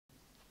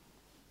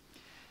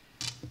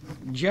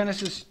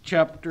Genesis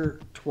chapter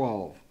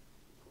 12.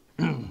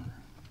 And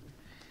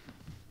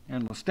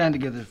we'll stand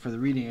together for the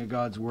reading of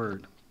God's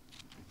Word.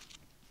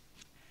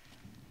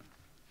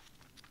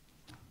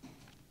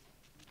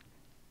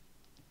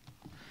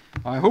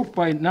 I hope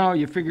by now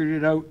you figured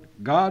it out.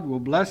 God will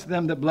bless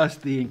them that bless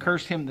thee, and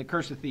curse him that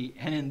curseth thee,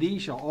 and in thee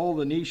shall all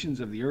the nations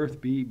of the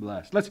earth be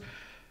blessed. Let's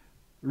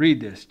read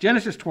this.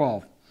 Genesis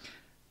 12.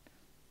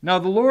 Now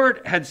the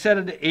Lord had said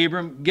unto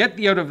Abram, Get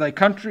thee out of thy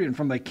country, and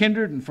from thy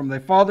kindred, and from thy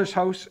father's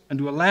house, and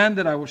to a land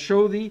that I will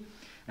show thee,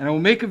 and I will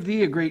make of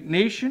thee a great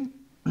nation.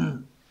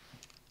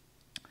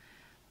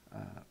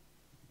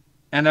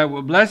 And I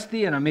will bless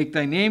thee, and I make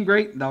thy name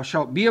great. Thou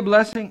shalt be a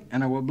blessing,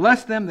 and I will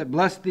bless them that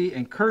bless thee,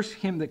 and curse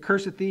him that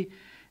curseth thee.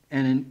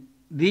 And in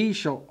thee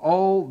shall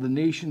all the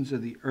nations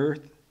of the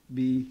earth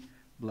be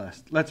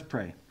blessed. Let's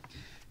pray.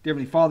 Dear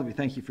Heavenly Father, we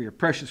thank you for your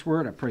precious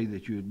word. I pray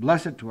that you would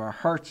bless it to our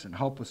hearts and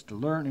help us to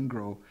learn and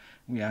grow.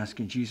 We ask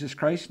in Jesus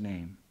Christ's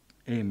name.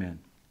 Amen.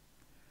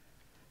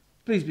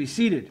 Please be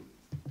seated.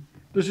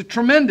 There's a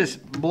tremendous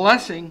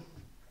blessing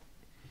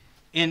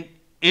in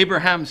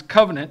Abraham's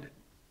covenant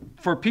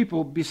for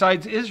people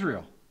besides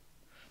Israel.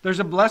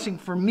 There's a blessing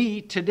for me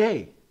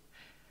today.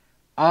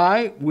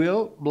 I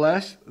will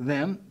bless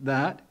them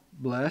that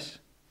bless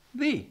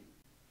thee.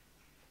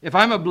 If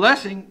I'm a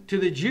blessing to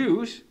the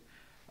Jews,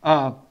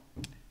 God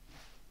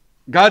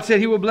said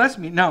he will bless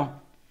me.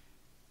 Now,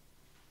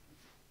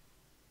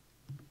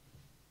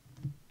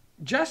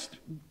 just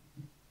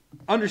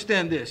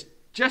understand this.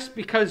 Just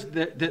because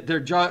they're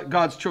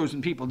God's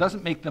chosen people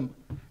doesn't make them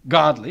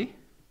godly,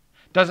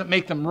 doesn't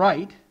make them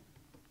right.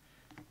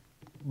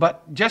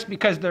 But just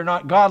because they're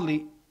not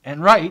godly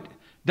and right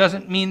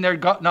doesn't mean they're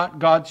not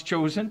God's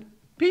chosen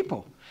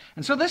people.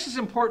 And so this is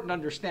important to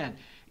understand.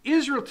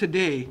 Israel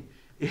today,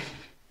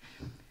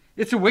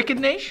 it's a wicked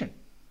nation.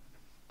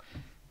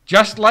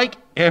 Just like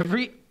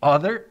every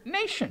other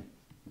nation.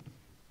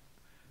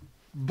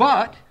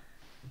 But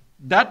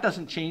that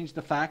doesn't change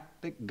the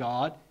fact that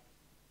God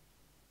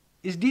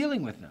is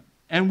dealing with them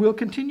and will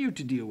continue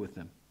to deal with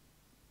them.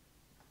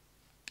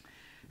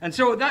 And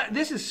so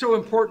this is so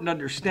important to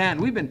understand.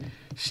 We've been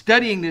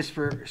studying this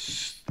for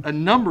a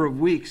number of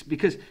weeks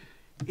because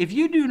if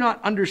you do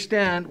not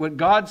understand what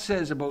God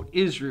says about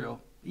Israel,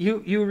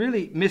 you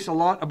really miss a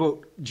lot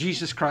about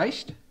Jesus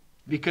Christ,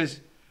 because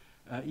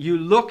you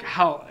look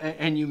how,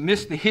 and you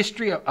miss the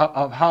history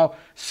of how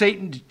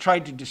Satan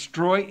tried to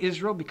destroy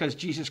Israel because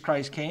Jesus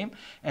Christ came.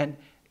 And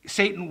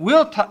Satan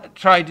will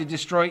try to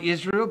destroy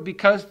Israel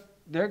because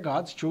they're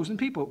God's chosen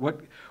people.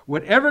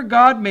 Whatever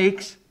God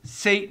makes,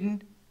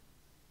 Satan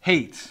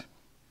hates.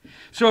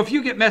 So if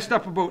you get messed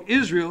up about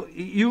Israel,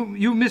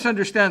 you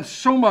misunderstand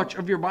so much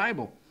of your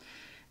Bible.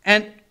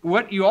 And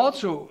what you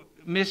also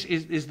miss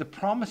is the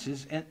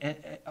promises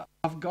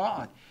of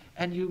God.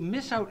 And you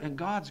miss out on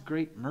God's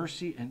great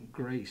mercy and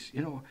grace.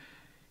 You know,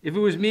 if it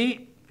was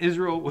me,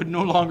 Israel would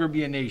no longer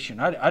be a nation.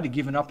 I'd have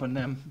given up on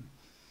them.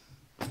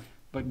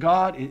 But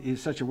God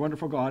is such a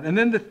wonderful God. And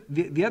then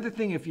the other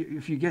thing, if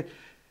you get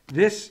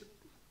this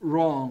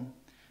wrong,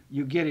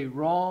 you get a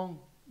wrong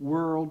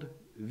world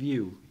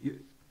view.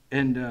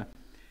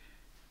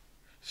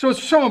 So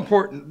it's so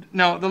important.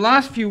 Now, the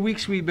last few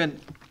weeks we've been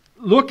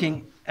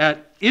looking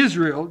at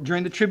Israel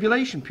during the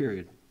tribulation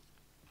period.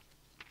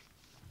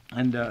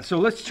 And so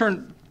let's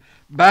turn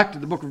back to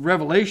the book of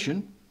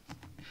Revelation.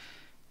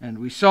 And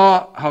we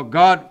saw how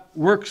God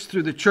works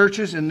through the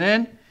churches. And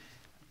then,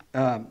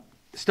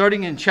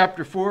 starting in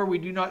chapter 4, we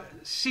do not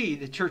see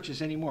the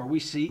churches anymore. We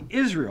see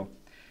Israel.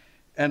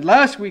 And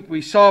last week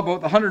we saw about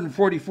the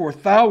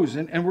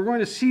 144,000, and we're going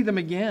to see them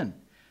again.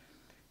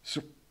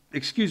 So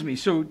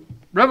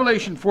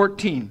Revelation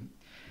 14.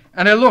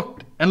 And I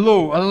looked, and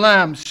lo, a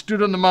lamb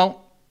stood on the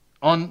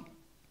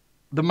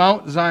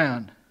Mount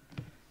Zion.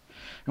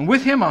 And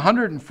with him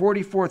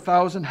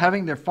 144,000,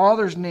 having their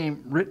father's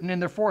name written in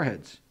their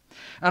foreheads.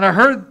 And I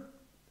heard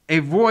a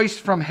voice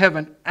from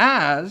heaven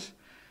as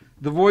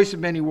the voice of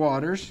many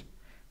waters,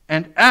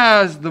 and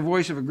as the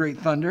voice of a great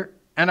thunder.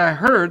 And I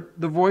heard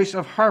the voice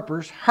of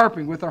harpers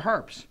harping with their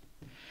harps.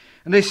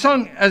 And they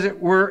sung, as it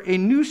were, a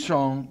new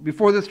song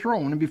before the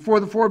throne and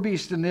before the four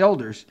beasts and the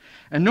elders.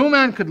 And no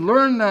man could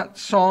learn that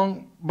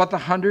song but the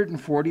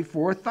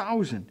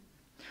 144,000,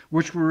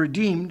 which were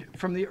redeemed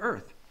from the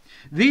earth.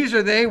 These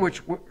are they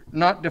which were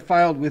not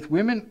defiled with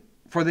women,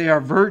 for they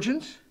are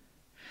virgins.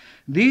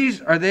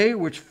 These are they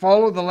which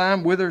follow the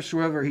Lamb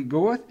whithersoever he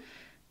goeth.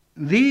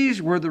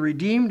 These were the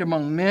redeemed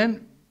among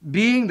men,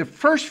 being the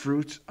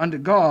firstfruits unto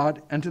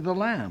God and to the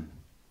Lamb.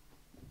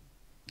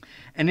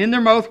 And in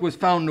their mouth was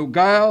found no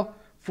guile,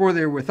 for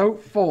they are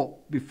without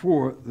fault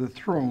before the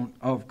throne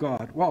of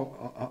God.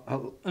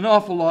 Wow, an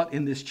awful lot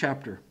in this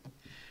chapter.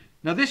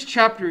 Now this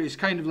chapter is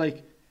kind of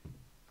like,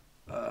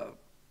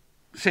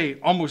 say,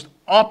 almost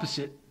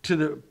opposite to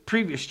the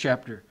previous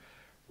chapter.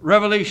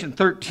 Revelation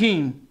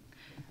 13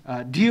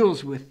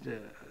 deals with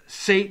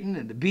Satan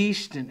and the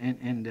beast,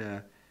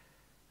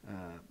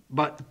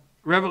 but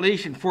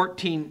Revelation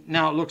 14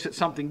 now looks at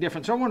something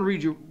different. So I want to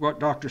read you what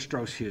Dr.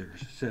 Strauss here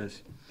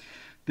says.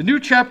 The new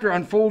chapter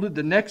unfolded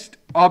the next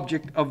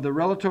object of the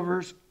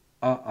relativer's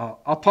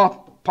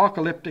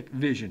apocalyptic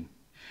vision.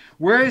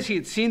 Whereas he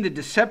had seen the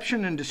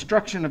deception and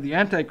destruction of the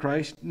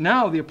Antichrist,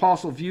 now the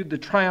apostle viewed the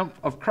triumph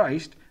of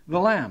Christ, the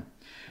Lamb.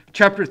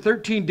 Chapter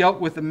 13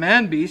 dealt with the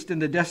man-beast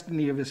and the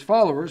destiny of his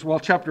followers, while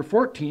chapter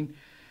 14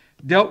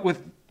 dealt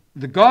with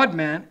the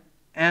God-man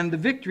and the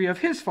victory of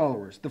his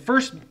followers. The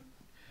first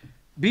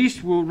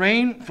beast will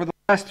reign for the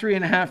last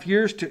 3.5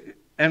 years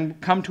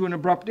and come to an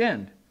abrupt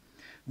end.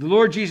 The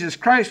Lord Jesus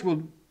Christ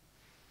will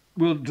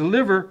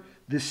deliver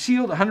the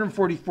sealed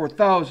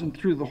 144,000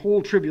 through the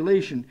whole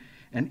tribulation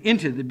and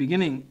into the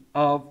beginning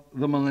of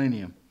the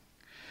millennium.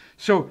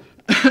 So,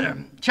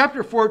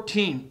 chapter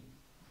 14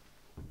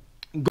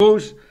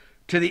 goes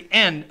to the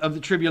end of the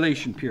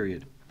tribulation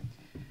period.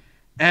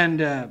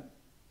 And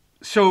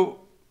so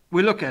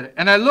we look at it.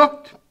 And I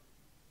looked,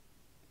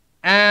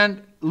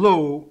 and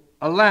lo,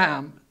 a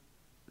lamb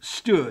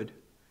stood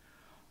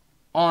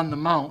on the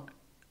Mount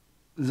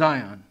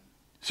Zion.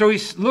 So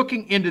he's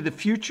looking into the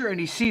future, and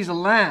he sees a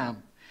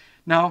lamb.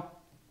 Now,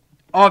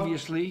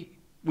 obviously,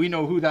 we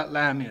know who that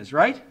lamb is,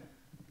 right?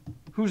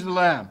 Who's the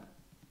lamb?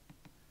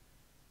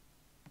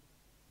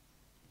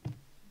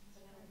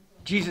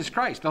 Jesus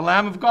Christ, the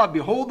Lamb of God.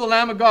 Behold the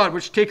Lamb of God,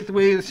 which taketh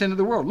away the sin of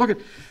the world. Look at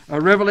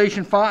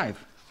Revelation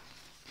 5.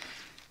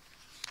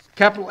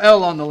 Capital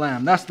L on the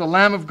Lamb. That's the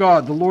Lamb of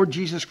God, the Lord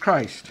Jesus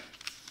Christ.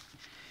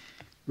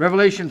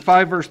 Revelation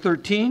 5, verse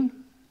 13.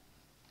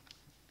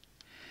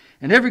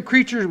 And every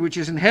creature which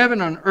is in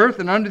heaven, on earth,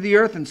 and under the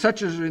earth, and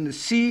such as are in the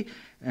sea,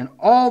 and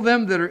all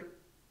that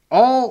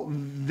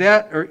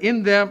are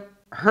in them,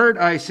 heard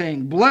I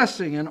saying,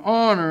 blessing and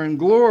honor and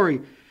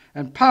glory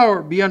and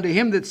power be unto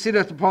him that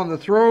sitteth upon the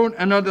throne,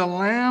 and unto the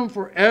Lamb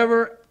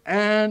forever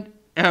and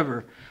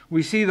ever.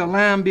 We see the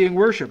Lamb being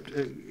worshipped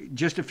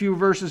just a few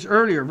verses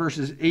earlier,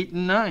 verses 8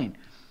 and 9.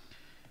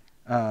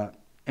 And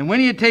when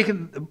he had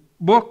taken the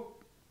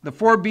book, the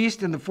 4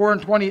 beasts and the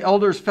 24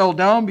 elders fell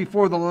down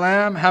before the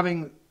Lamb,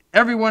 having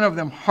every one of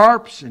them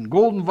harps and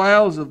golden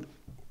vials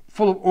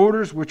full of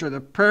odors, which are the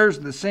prayers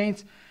of the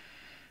saints.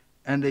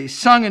 And they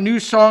sung a new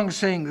song,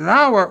 saying,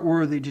 Thou art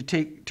worthy to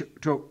take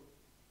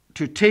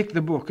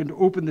the book and to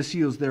open the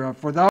seals thereof.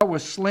 For thou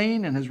wast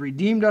slain and hast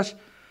redeemed us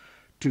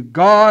to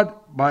God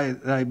by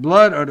thy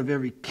blood out of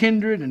every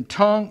kindred and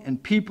tongue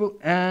and people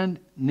and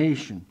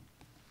nation.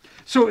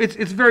 So it's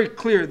very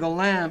clear the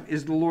Lamb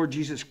is the Lord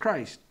Jesus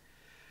Christ.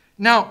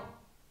 Now,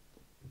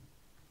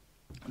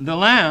 the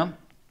Lamb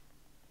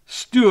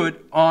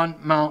stood on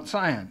Mount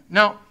Zion.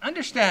 Now,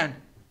 understand,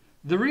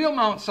 the real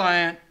Mount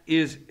Zion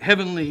is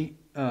heavenly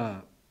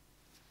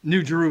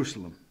New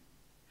Jerusalem.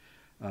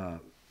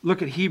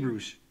 Look at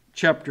Hebrews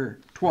chapter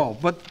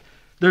 12. But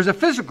there's a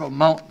physical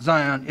Mount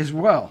Zion as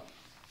well.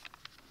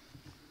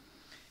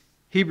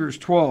 Hebrews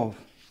 12.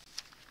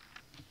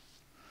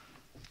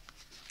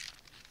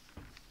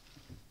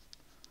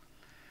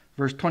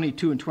 Verse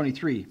 22 and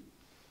 23.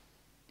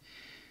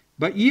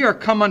 But ye are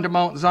come unto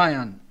Mount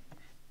Zion,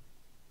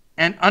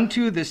 and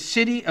unto the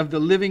city of the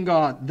living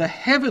God, the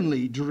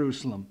heavenly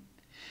Jerusalem,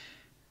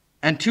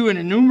 and to an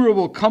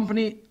innumerable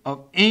company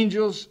of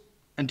angels,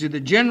 and to the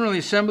general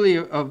assembly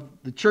of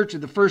the church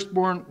of the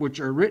firstborn, which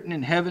are written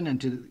in heaven, and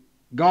to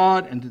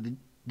God, and to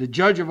the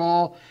judge of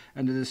all,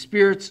 and to the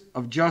spirits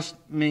of just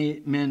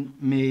men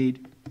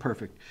made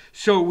perfect.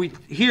 So we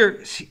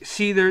here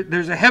see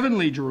there's a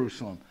heavenly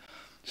Jerusalem.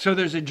 So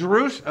there's a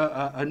Jerusalem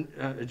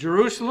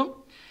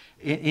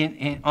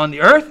on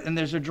the earth, and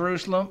there's a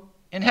Jerusalem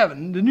in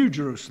heaven, the New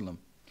Jerusalem.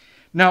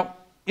 Now,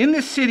 in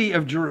the city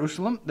of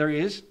Jerusalem, there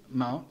is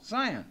Mount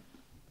Zion.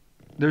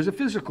 There's a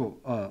physical.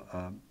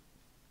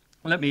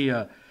 Let me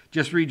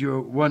just read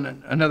you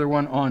another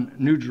one on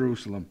New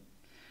Jerusalem.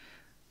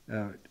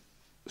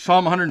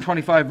 Psalm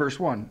 125, verse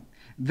 1.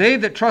 They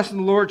that trust in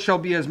the Lord shall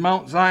be as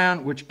Mount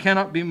Zion, which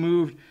cannot be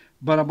moved,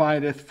 but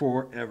abideth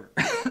forever.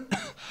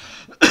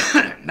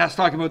 That's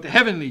talking about the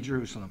heavenly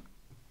Jerusalem.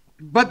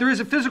 But there is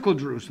a physical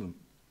Jerusalem.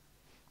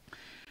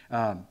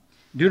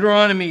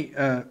 Deuteronomy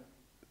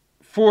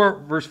 4,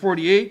 verse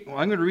 48. Well,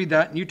 I'm going to read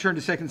that, and you turn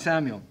to 2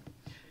 Samuel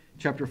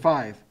chapter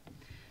 5.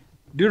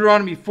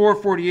 Deuteronomy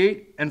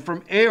 4:48, and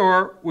from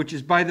Aor, which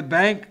is by the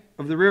bank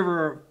of the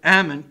river of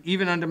Ammon,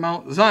 even unto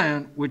Mount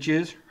Zion, which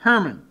is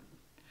Hermon.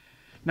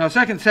 Now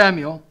 2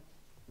 Samuel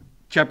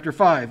chapter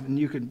 5, and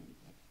you could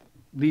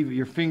leave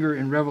your finger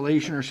in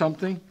Revelation or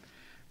something,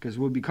 because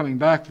we'll be coming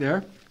back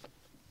there.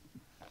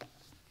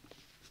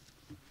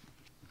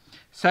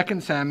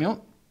 2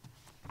 Samuel,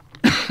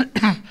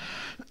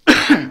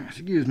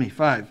 excuse me,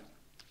 5.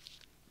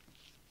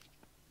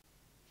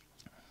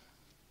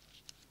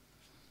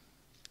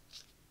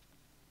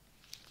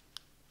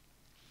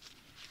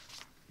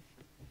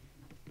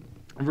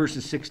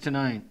 Verses 6 to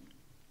 9.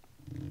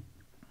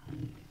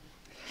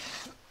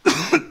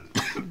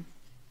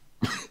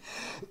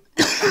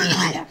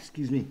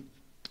 Excuse me.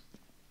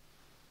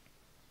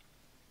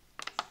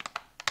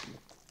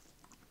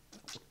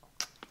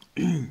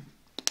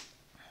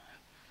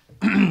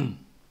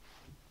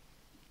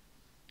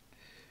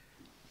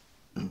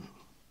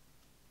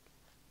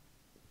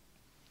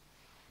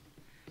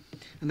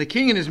 And the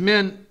king and his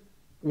men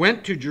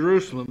went to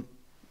Jerusalem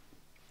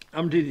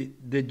unto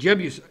the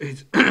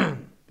Jebusites,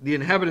 the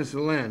inhabitants of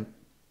the land,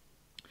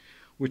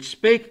 which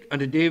spake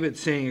unto David,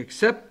 saying,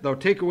 Except thou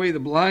take away the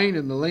blind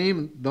and the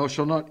lame, thou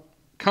shalt not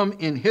come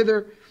in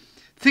hither,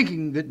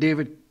 thinking that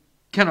David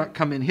cannot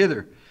come in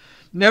hither.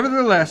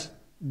 Nevertheless,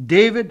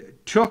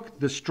 David took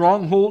the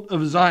stronghold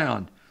of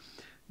Zion.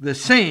 The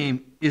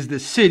same is the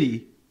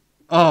city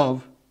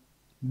of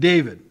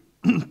David.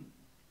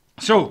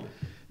 So,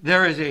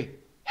 there is a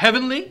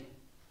heavenly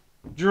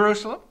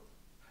Jerusalem,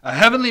 a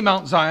heavenly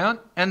Mount Zion,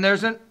 and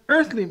there's an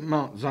earthly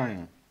Mount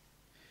Zion.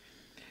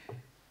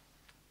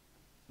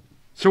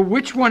 So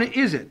which one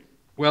is it?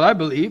 Well, I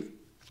believe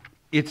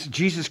it's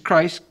Jesus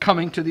Christ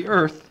coming to the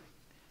earth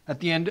at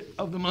the end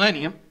of the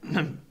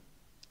millennium.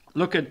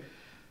 Look at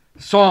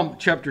Psalm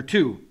chapter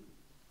 2.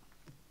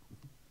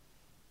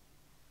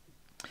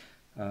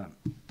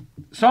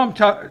 Psalm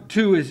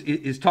 2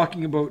 is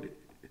talking about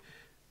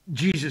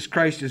Jesus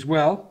Christ as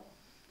well.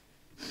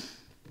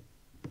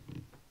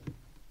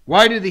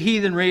 Why do the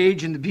heathen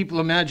rage and the people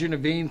imagine a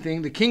vain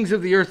thing? The kings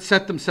of the earth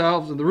set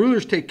themselves, and the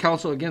rulers take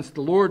counsel against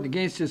the Lord and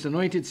against his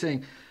anointed,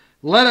 saying,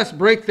 Let us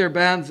break their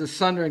bands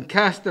asunder and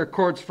cast their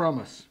cords from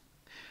us.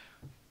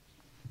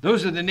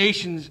 Those are the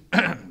nations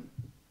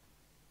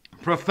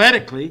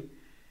prophetically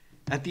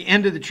at the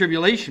end of the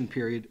tribulation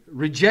period,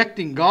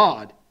 rejecting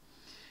God.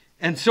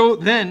 And so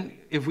then,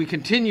 if we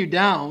continue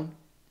down,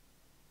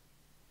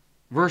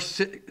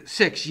 verse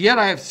 6, Yet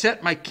I have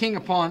set my king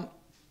upon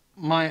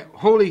my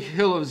holy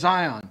hill of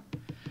Zion.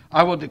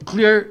 I will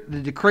declare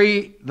the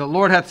decree. The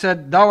Lord hath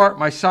said, Thou art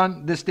my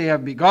son, this day I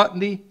have begotten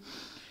thee.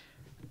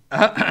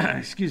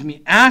 Ask of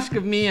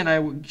me, and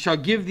I shall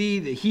give thee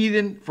the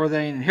heathen for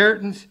thy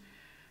inheritance,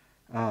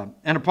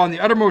 and upon the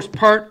uttermost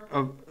part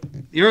of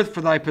the earth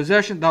for thy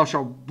possession. Thou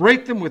shalt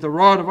break them with a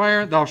rod of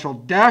iron. Thou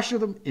shalt dash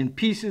them in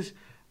pieces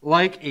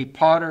like a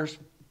potter's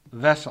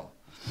vessel.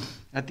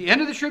 At the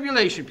end of the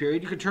tribulation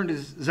period, you could turn to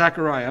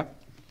Zechariah,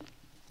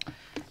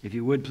 if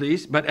you would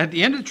please. But at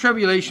the end of the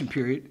tribulation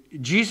period,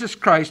 Jesus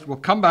Christ will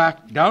come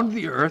back down to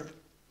the earth,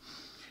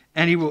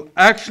 and he will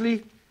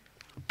actually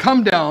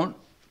come down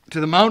to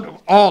the Mount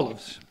of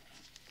Olives,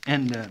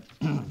 and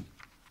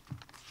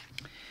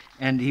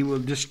he will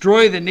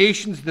destroy the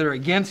nations that are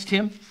against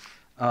him.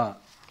 So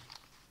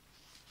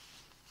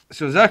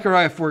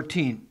Zechariah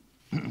 14.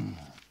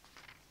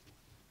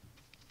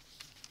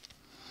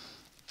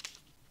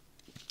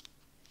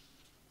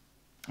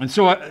 And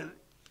so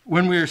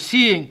when we are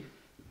seeing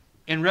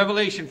in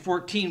Revelation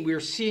 14, we are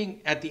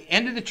seeing at the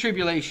end of the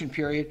tribulation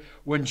period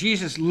when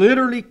Jesus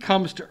literally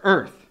comes to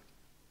earth.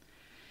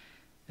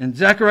 In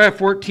Zechariah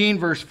 14,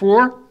 verse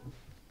 4,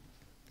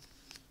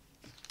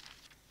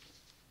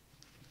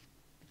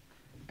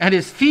 And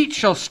his feet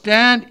shall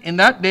stand in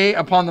that day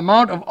upon the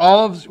Mount of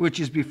Olives, which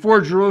is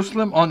before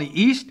Jerusalem on the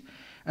east,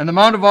 and the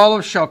Mount of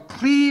Olives shall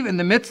cleave in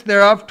the midst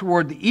thereof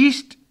toward the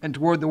east and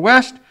toward the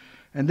west,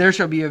 and there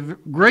shall be a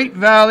great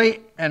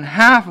valley, and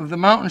half of the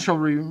mountain shall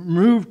be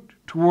removed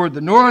toward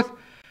the north,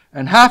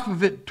 and half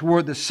of it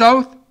toward the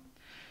south.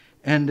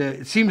 And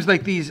it seems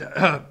like these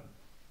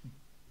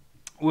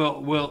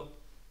will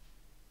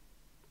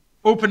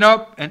open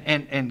up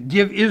and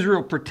give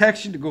Israel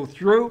protection to go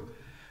through.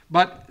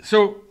 But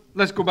so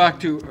let's go back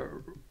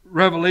to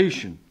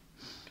Revelation.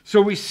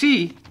 So we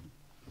see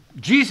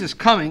Jesus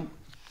coming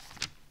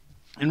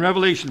in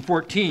Revelation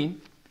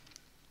 14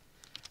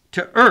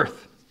 to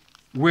earth,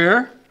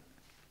 where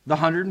the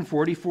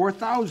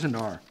 144,000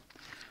 are.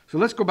 So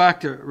let's go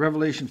back to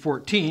Revelation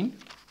 14.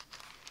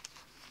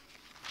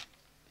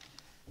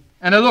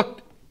 And I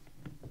looked,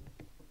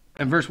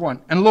 in verse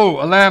 1, And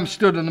lo, a lamb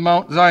stood on the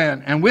Mount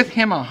Zion, and with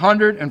him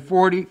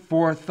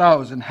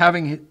 144,000,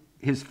 having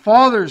his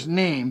father's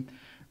name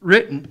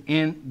written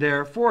in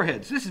their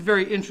foreheads. This is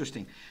very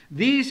interesting.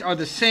 These are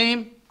the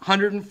same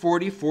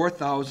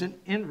 144,000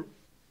 in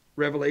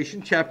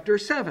Revelation chapter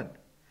 7.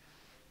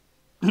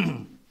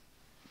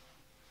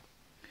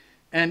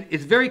 And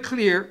it's very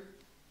clear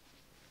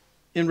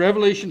in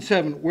Revelation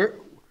 7, where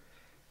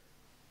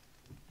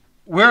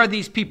are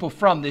these people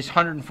from, these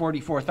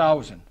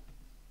 144,000?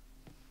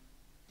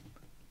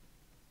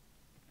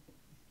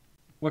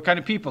 What kind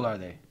of people are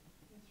they?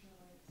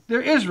 Israelites.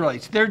 They're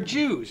Israelites. They're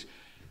Jews.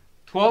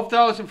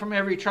 12,000 from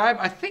every tribe.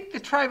 I think the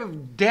tribe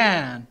of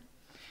Dan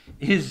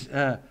is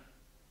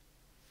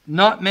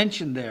not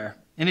mentioned there.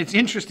 And it's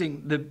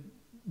interesting, the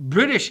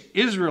British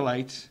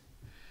Israelites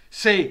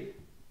say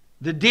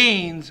the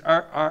Danes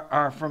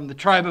are from the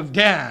tribe of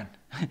Dan.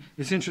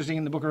 It's interesting,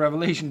 in the book of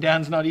Revelation,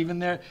 Dan's not even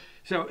there.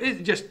 So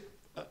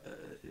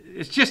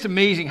it's just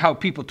amazing how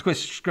people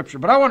twist Scripture.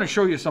 But I want to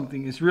show you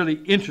something that's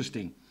really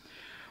interesting.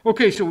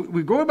 Okay, so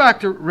we go back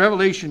to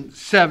Revelation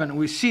 7, and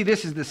we see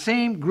this is the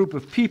same group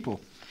of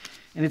people.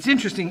 And it's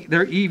interesting,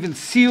 they're even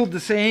sealed the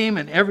same,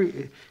 and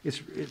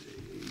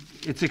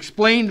it's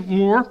explained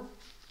more.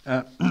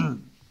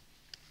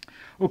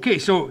 Okay,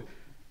 so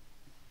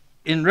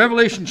in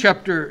Revelation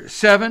chapter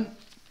 7,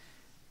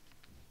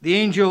 the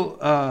angel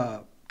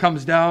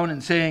comes down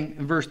and saying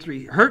in verse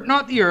 3, hurt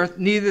not the earth,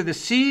 neither the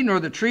sea nor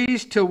the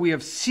trees, till we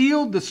have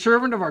sealed the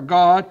servant of our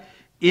God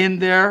in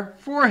their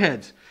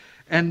foreheads.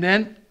 And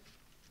then,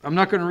 I'm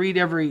not going to read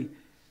every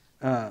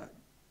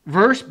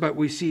verse, but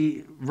we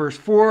see verse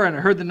 4, and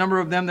I heard the number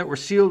of them that were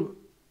sealed,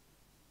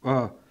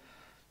 and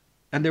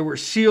there were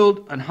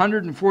sealed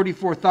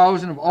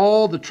 144,000 of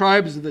all the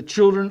tribes of the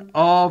children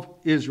of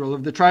Israel.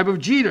 Of the tribe of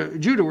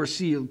Judah were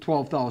sealed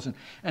 12,000.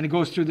 And it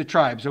goes through the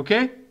tribes,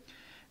 okay?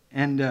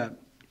 And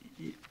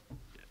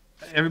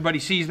everybody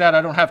sees that.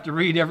 I don't have to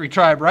read every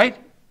tribe, right?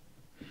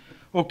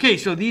 Okay,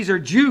 so these are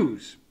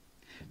Jews.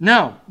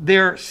 Now,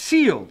 they're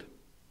sealed.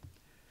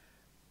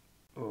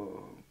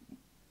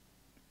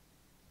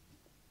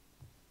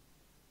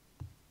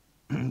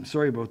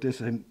 Sorry about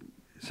this.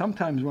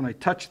 Sometimes when I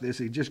touch this,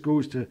 it just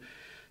goes to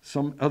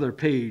some other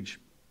page.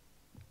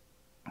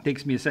 It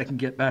takes me a second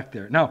to get back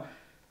there. Now,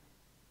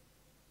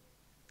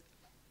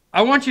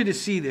 I want you to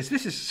see this.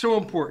 This is so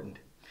important.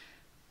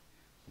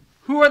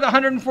 Who are the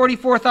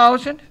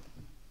 144,000?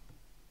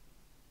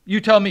 You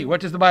tell me.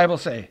 What does the Bible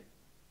say?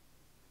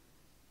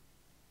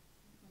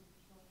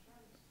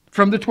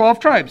 From the 12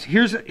 tribes.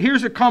 Here's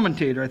a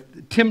commentator,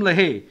 Tim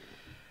LaHaye.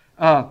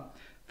 The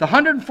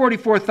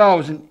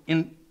 144,000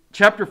 in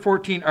chapter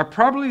 14 are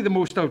probably the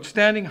most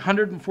outstanding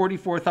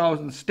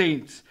 144,000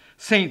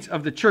 saints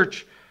of the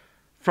church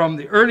from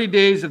the early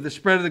days of the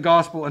spread of the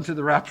gospel unto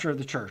the rapture of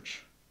the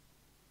church.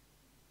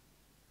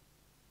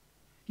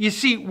 You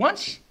see,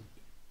 once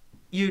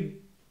you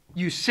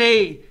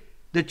say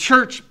the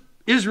church,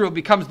 Israel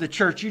becomes the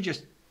church, you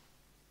just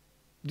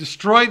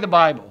destroy the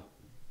Bible.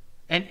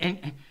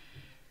 And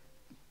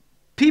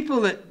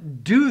people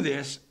that do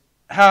this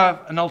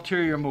have an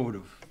ulterior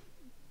motive.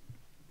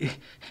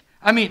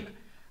 I mean,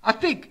 I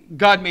think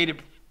God made it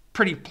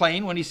pretty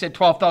plain when he said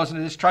 12,000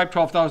 of this tribe,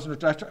 12,000 of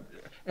that tribe.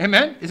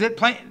 Amen? Is it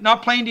plain,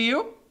 not plain to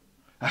you?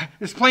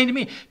 It's plain to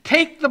me.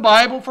 Take the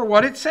Bible for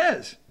what it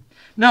says.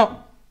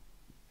 Now,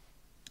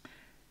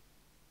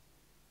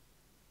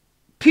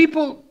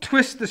 people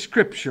twist the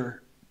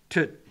scripture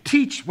to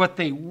teach what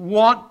they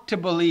want to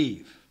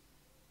believe.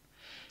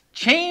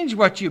 Change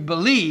what you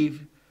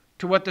believe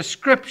to what the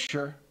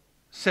scripture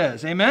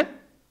says. Amen?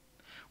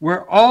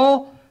 We're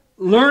all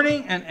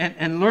learning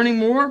and learning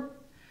more.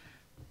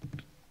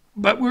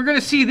 But we're going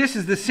to see this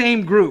is the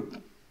same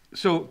group.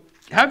 So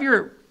have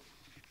your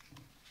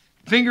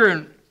finger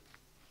in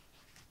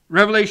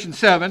Revelation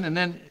 7 and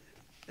then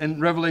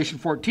in Revelation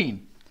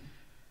 14.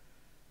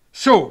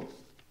 So,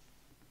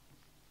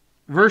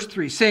 verse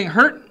 3, saying,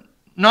 hurt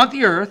not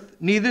the earth,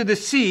 neither the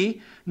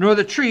sea, nor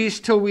the trees,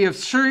 till we have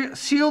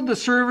sealed the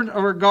servant of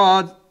our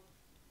God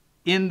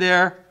in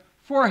their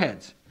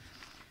foreheads.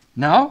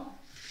 Now,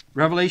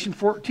 Revelation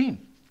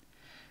 14.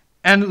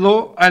 And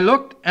lo, I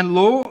looked, and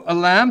lo, a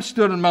lamb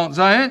stood on Mount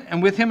Zion,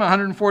 and with him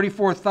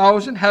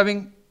 144,000,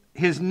 having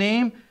his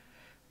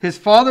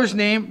father's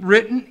name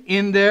written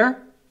in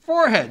their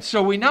foreheads.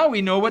 So we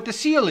know what the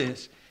seal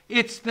is.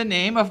 It's the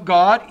name of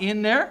God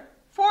in their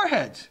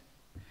foreheads.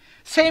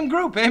 Same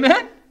group,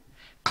 amen?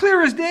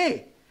 Clear as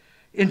day.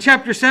 In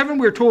chapter 7,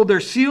 we're told they're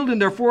sealed in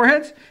their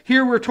foreheads.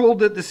 Here we're told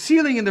that the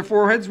sealing in their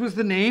foreheads was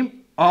the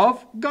name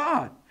of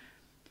God.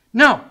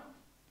 Now,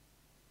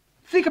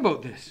 think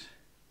about this.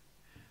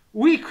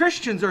 We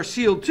Christians are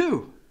sealed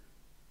too.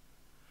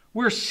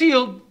 We're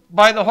sealed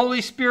by the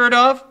Holy Spirit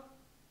of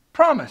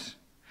promise.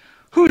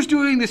 Who's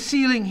doing the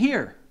sealing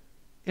here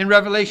in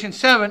Revelation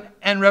 7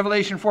 and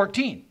Revelation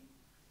 14?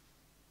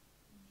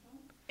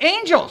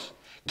 Angels.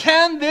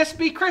 Can this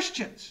be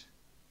Christians?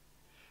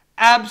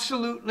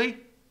 Absolutely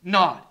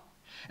not.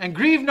 And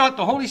grieve not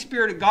the Holy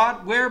Spirit of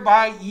God,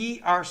 whereby ye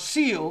are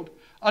sealed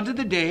unto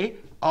the day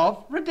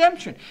of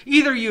redemption.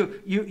 Either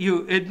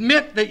you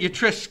admit that you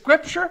trust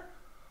Scripture,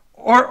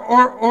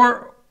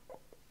 or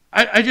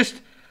I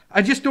just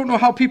don't know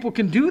how people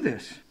can do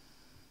this.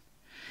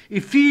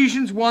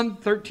 Ephesians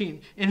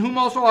 1:13. In whom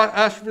also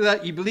after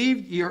that ye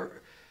believed,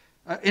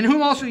 in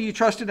whom also ye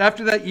trusted,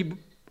 after that ye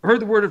heard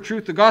the word of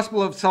truth, the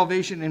gospel of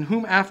salvation, in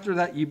whom after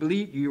that ye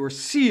believed, you were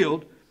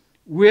sealed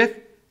with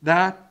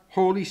that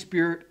Holy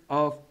Spirit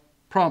of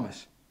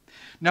promise.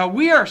 Now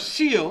we are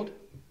sealed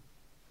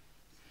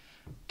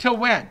till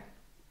when?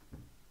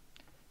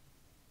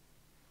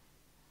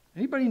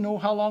 Anybody know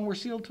how long we're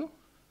sealed to?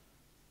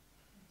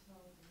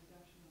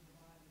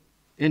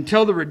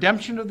 Until the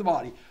redemption of the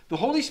body. The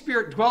Holy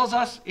Spirit dwells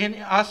in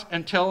us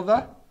until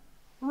the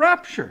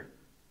rapture.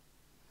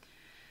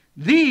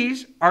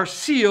 These are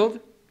sealed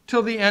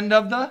till the end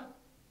of the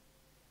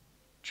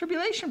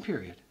tribulation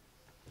period.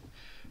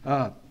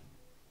 So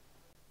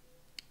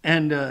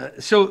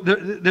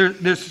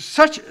there's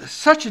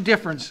such a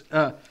difference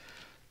of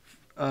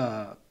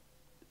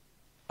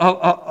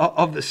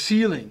the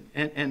sealing.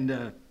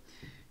 And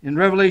in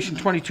Revelation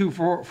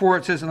 22:4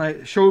 it says, and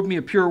I showed me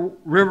a pure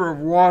river of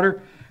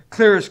water,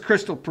 clear as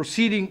crystal,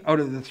 proceeding out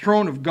of the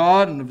throne of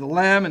God and of the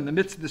Lamb in the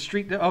midst of the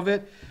street of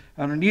it,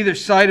 and on either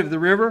side of the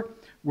river,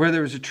 where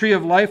there was a tree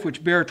of life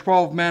which bare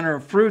 12 manner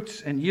of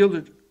fruits, and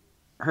yielded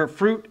her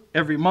fruit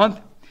every month.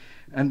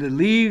 And the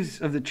leaves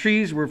of the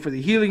trees were for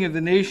the healing of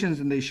the nations,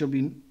 and they shall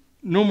be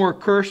no more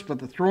cursed, but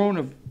the throne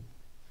of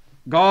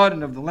God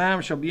and of the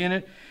Lamb shall be in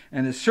it,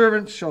 and his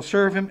servants shall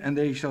serve him, and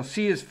they shall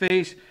see his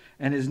face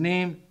and his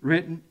name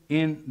written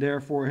in their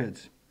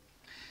foreheads.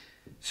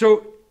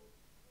 So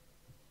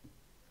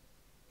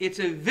it's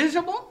a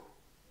visible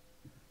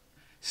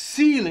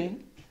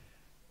sealing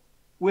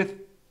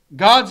with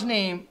God's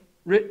name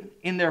written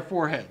in their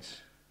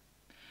foreheads.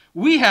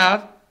 We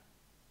have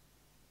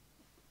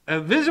a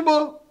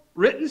visible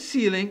written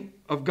sealing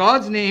of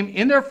God's name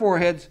in their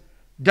foreheads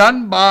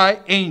done by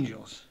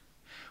angels.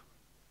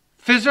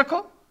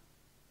 Physical,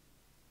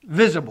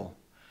 visible.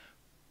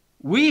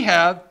 We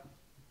have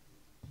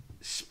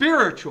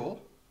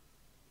spiritual,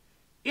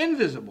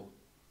 invisible.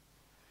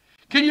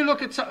 Can you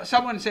look at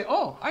someone and say,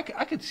 oh, I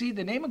could see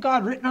the name of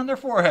God written on their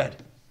forehead?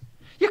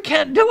 You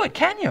can't do it,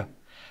 can you?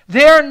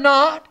 They're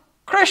not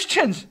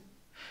Christians.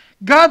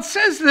 God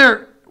says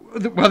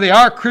they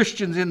are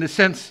Christians in the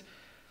sense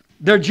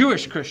they're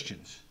Jewish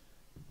Christians.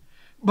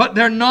 But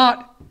they're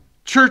not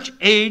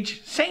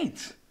church-age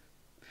saints.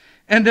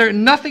 And they're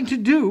nothing to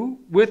do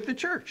with the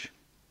church.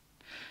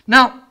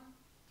 Now,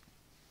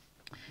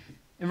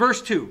 in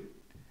verse 2,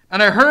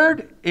 and I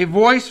heard a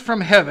voice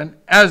from heaven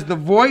as the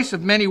voice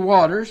of many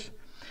waters,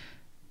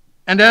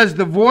 and as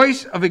the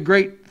voice of a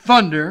great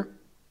thunder,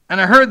 and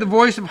I heard the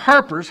voice of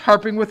harpers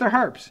harping with their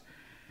harps.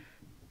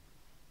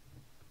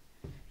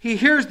 He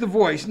hears the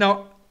voice.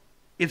 Now,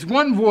 it's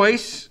one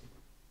voice.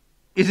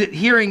 Is it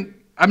hearing?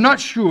 I'm not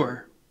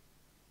sure.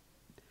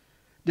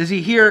 Does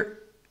he hear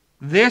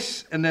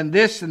this and then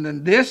this and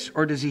then this?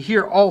 Or does he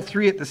hear all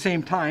three at the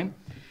same time?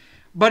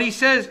 But he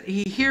says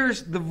he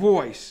hears the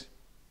voice.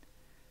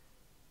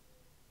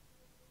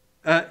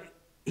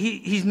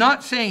 He's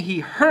not saying he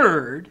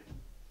heard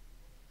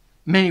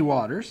many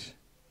waters.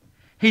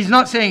 He's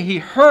not saying he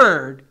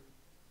heard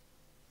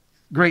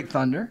great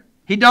thunder.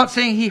 He's not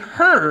saying he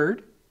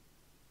heard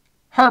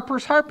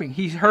harpers harping.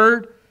 He's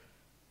heard,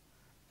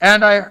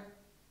 and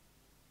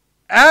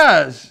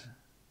as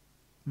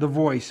the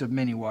voice of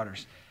many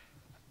waters.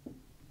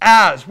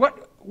 As.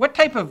 What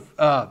type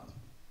of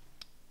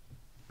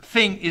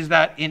thing is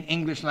that in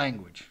English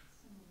language?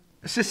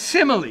 It's a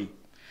simile.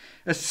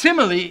 A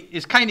simile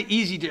is kind of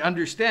easy to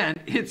understand.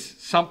 It's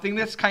something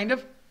that's kind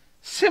of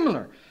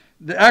similar.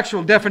 The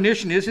actual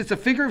definition is it's a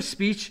figure of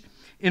speech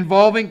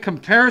involving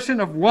comparison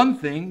of one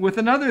thing with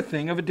another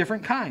thing of a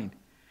different kind,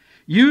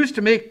 used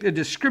to make a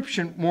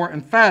description more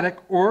emphatic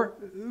or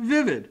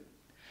vivid.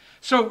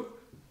 So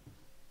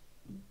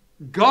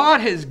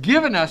God has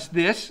given us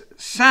this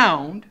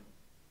sound.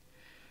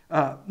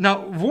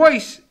 Now,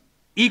 voice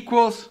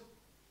equals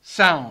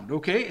sound,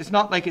 okay? It's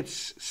not like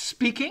it's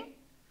speaking.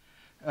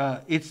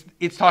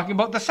 It's talking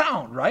about the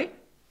sound, right?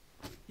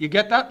 You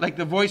get that? Like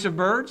the voice of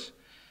birds.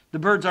 The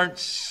birds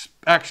aren't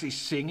actually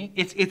singing.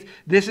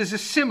 This is a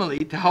simile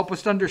to help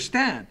us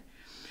understand.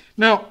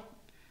 Now,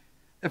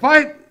 if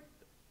I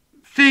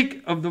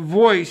think of the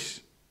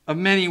voice of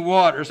many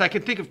waters, I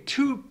can think of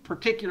two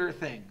particular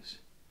things.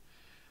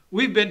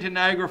 We've been to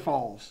Niagara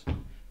Falls.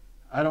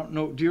 I don't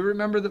know. Do you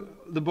remember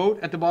the boat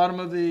at the bottom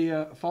of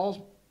the falls?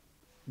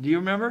 Do you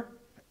remember?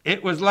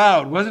 It was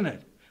loud, wasn't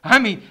it? I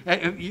mean,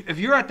 if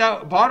you're at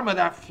the bottom of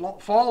that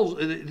falls,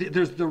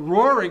 there's the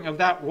roaring of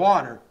that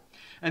water.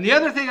 And the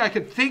other thing I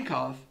could think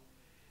of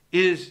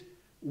is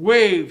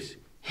waves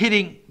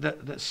hitting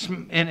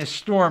in a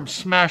storm,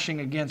 smashing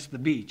against the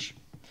beach.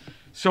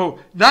 So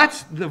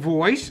that's the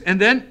voice. And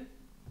then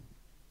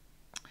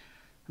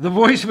the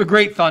voice of a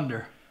great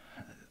thunder.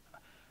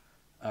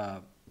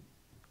 I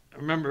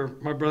remember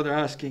my brother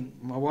asking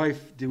my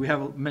wife, do we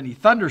have many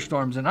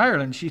thunderstorms in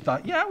Ireland? She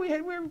thought, yeah,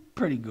 we're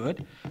pretty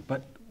good.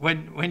 But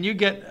when you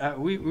get,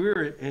 we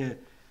were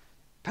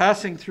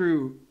passing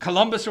through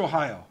Columbus,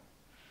 Ohio.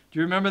 Do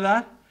you remember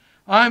that?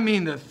 I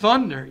mean, the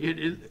thunder,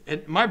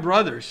 my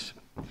brothers,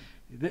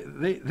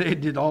 they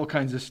did all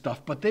kinds of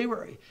stuff, but they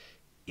were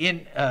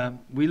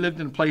we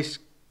lived in a place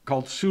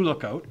called Sioux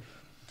Lookout.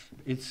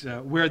 It's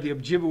where the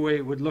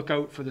Ojibwe would look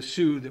out for the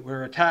Sioux that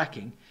were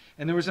attacking.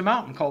 And there was a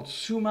mountain called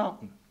Sioux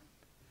Mountain.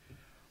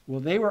 Well,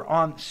 they were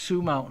on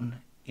Sioux Mountain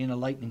in a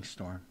lightning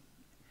storm.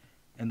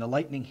 And the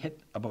lightning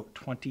hit about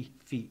 20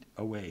 feet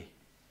away.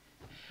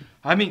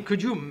 I mean,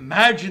 could you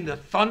imagine the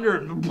thunder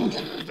and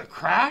the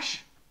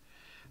crash?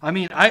 I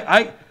mean,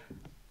 I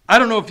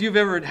don't know if you've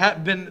ever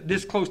been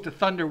this close to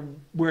thunder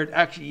where it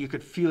actually you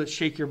could feel it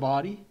shake your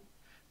body,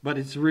 but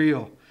it's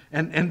real.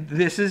 And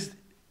this is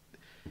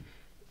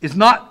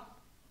not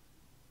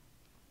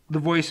the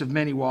voice of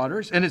many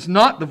waters, and it's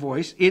not the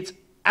voice, it's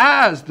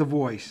as the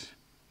voice.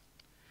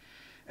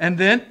 And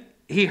then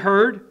he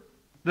heard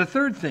the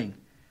third thing.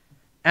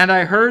 And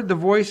I heard the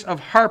voice of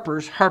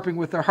harpers harping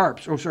with their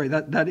harps. Oh, sorry,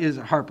 that is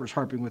harpers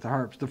harping with their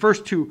harps. The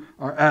first two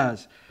are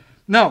as.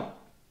 Now,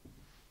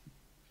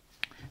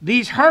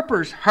 these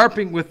harpers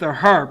harping with their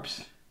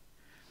harps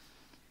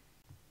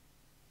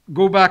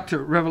go back to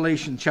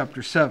Revelation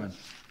chapter 7.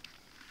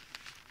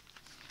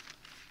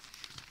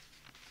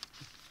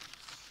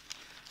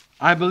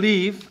 I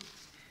believe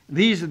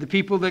These are the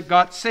people that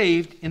got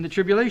saved in the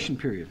tribulation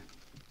period.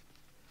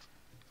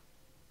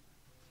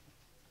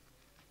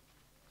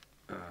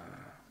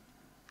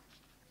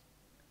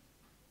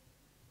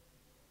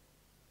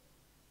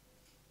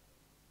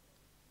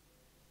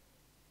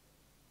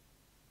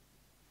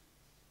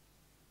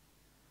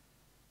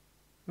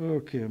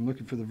 Okay, I'm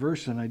looking for the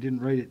verse and I didn't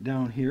write it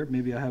down here.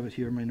 Maybe I have it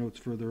here in my notes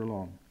further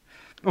along.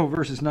 Oh,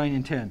 verses 9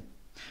 and 10.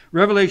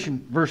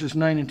 Revelation verses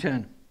 9 and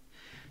 10.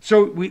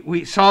 So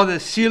we saw the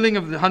sealing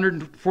of the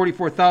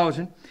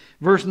 144,000.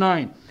 Verse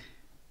 9.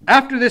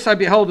 After this I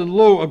beheld, and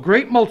lo, a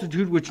great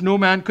multitude which no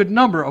man could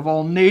number, of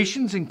all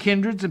nations and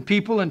kindreds and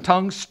people and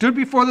tongues, stood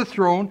before the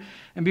throne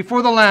and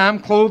before the Lamb,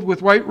 clothed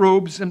with white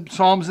robes and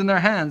psalms in their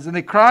hands. And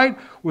they cried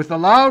with a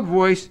loud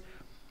voice,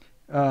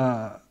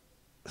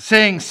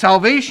 saying,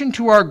 Salvation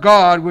to our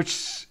God,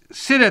 which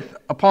sitteth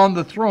upon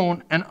the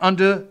throne, and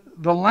unto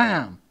the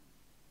Lamb.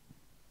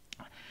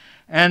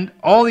 And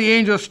all the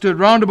angels stood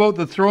round about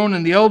the throne,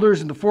 and the elders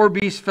and the four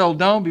beasts fell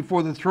down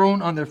before the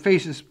throne on their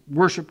faces,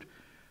 worshipped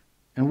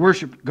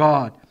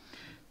God.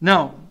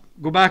 Now,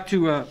 go back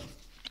to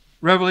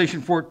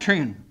Revelation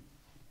 14.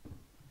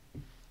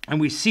 And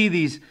we see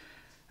these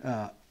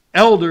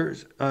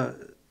elders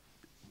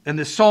and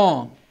the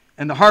song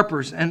and the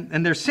harpers,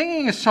 and they're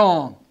singing a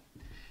song.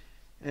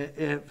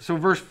 So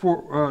verse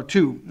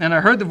 2. And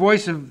I heard the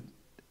voice of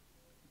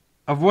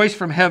a voice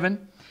from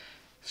heaven.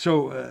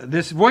 So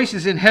this voice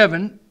is in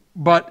heaven,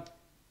 but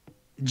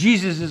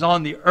Jesus is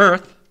on the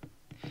earth.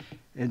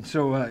 And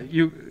so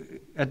you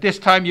at this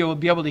time you will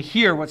be able to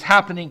hear what's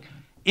happening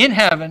in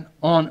heaven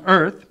on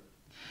earth.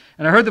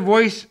 And I heard the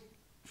voice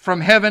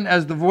from heaven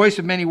as the voice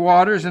of many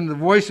waters and the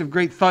voice of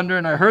great thunder.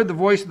 And I heard the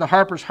voice of the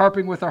harpers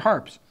harping with their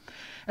harps.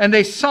 And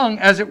they sung,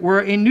 as it were,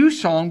 a new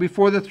song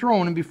before the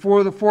throne and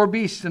before the four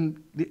beasts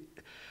and the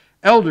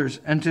elders.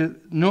 And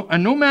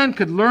no man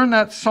could learn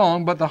that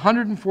song but the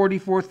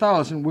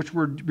 144,000 which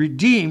were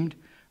redeemed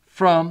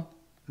from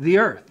the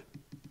earth.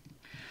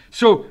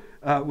 So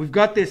we've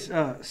got this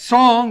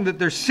song that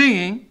they're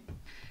singing,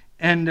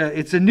 and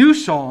it's a new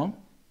song.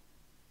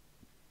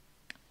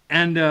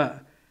 And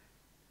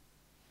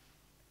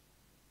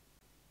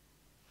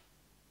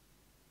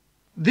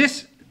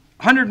this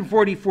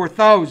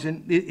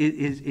 144,000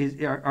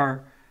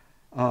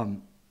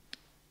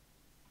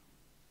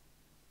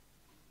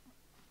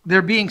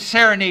 they're being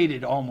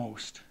serenaded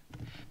almost,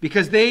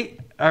 because they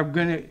are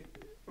going to,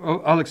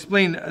 I'll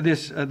explain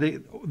this,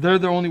 they're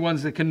the only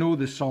ones that can know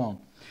this song.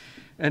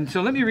 And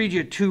so let me read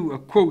you two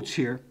quotes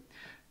here.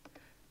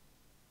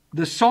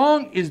 The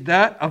song is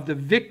that of the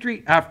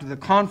victory after the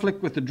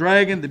conflict with the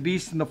dragon, the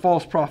beast, and the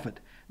false prophet.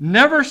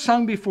 Never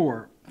sung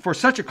before, for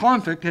such a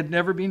conflict had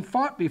never been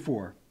fought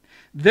before.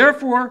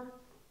 Therefore,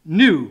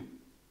 new,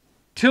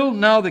 till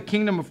now the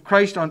kingdom of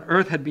Christ on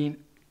earth had been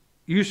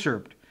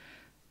usurped.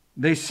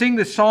 They sing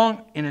the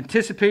song in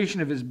anticipation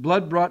of his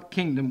blood-bought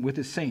kingdom with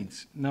his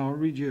saints. Now I'll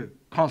read you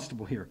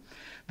Constable here.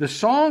 The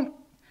song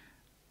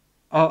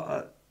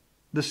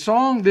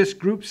this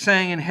group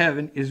sang in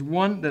heaven is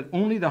one that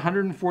only the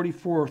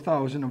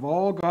 144,000 of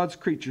all God's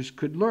creatures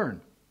could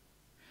learn.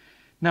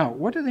 Now,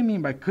 what do they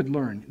mean by could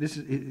learn?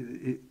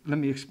 Let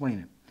me explain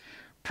it.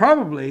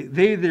 Probably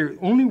they're the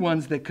only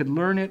ones that could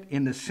learn it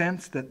in the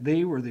sense that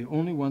they were the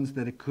only ones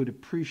that could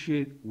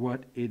appreciate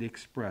what it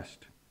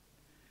expressed.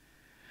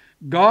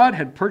 God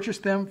had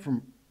purchased them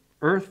from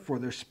earth for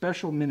their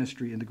special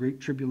ministry in the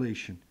Great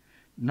Tribulation,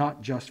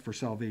 not just for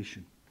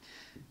salvation.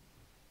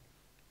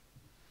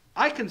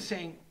 I can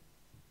sing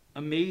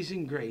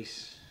Amazing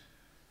Grace,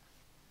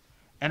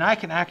 and I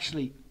can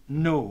actually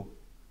know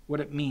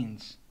what it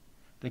means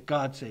that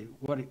God saved,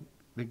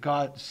 that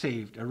God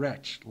saved a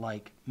wretch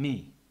like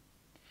me.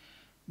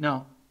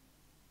 Now,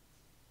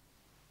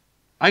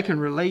 I can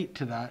relate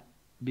to that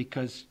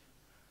because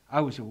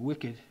I was a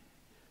wicked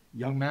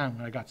young man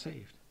when I got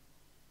saved.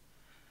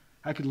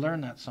 I could learn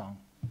that song.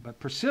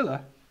 But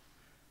Priscilla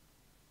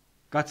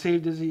got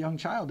saved as a young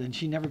child, and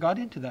she never got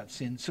into that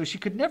sin. So she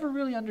could never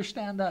really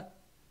understand that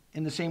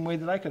in the same way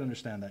that I could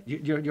understand that.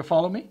 You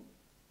follow me?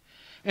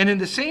 And in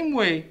the same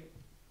way,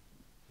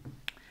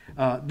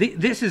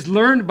 this is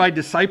learned by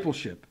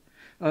discipleship.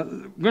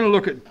 I'm going to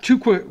look at two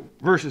quick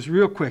verses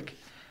real quick.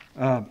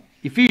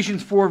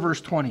 Ephesians 4,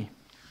 verse 20.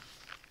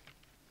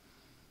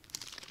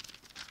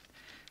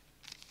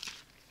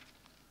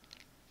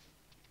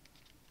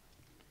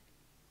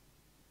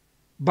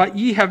 But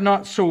ye have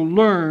not so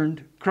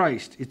learned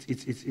Christ.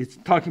 It's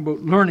talking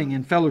about learning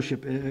and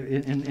fellowship,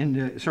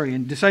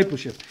 in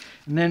discipleship.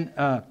 And then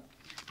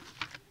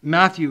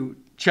Matthew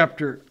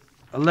chapter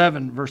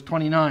 11, verse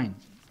 29.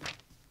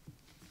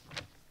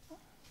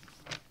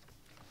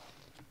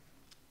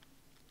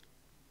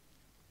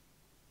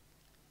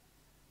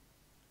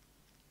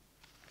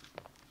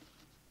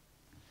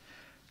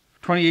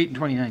 (28 and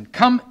 29).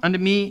 Come unto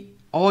me,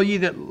 all ye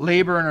that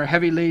labor and are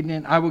heavy laden,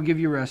 and I will give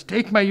you rest.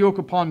 Take my yoke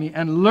upon me,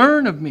 and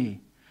learn of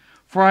me,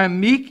 for I am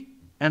meek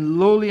and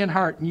lowly in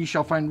heart, and ye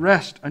shall find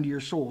rest unto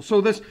your soul.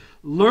 So this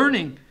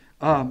learning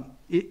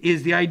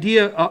is the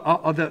idea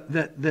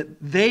that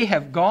they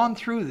have gone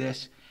through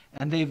this,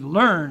 and they've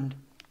learned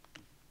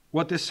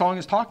what this song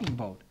is talking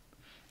about.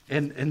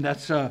 And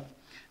that's the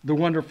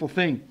wonderful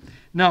thing.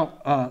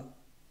 Now,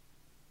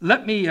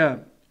 let me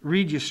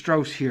read you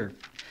Strauss here.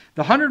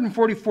 The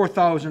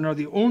 144,000 are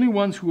the only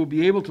ones who will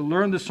be able to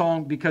learn the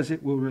song because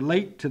it will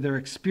relate to their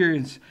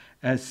experience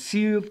as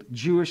sealed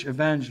Jewish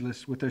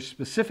evangelists with their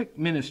specific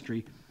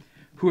ministry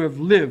who have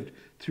lived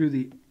through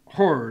the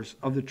horrors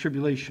of the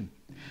tribulation.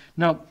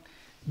 Now,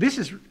 this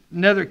is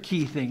another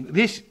key thing.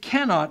 This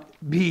cannot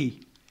be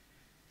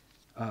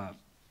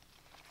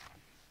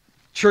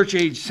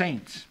church-age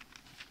saints.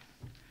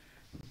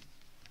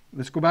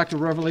 Let's go back to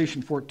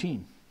Revelation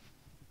 14.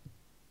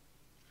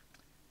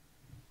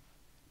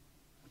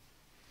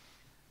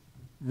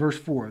 Verse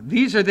 4.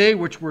 These are they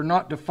which were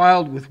not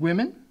defiled with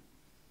women.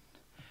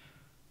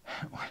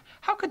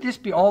 How could this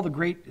be all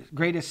the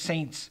greatest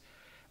saints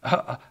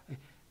from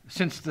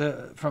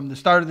the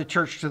start of the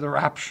church to the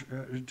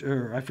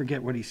rapture? I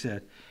forget what he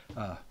said.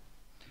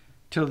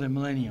 Till the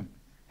millennium.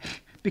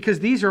 Because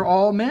these are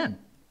all men.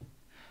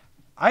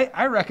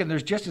 I reckon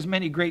there's just as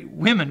many great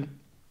women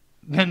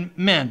than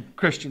men,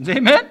 Christians.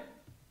 Amen?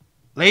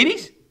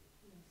 Ladies?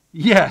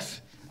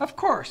 Yes, of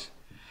course.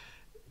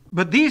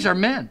 But these are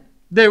men.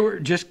 They were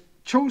just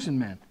chosen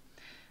men.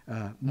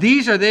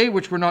 These are they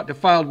which were not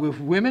defiled with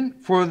women,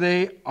 for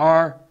they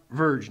are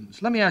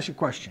virgins. Let me ask you a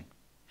question.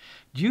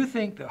 Do you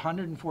think the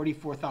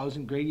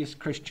 144,000 greatest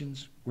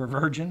Christians were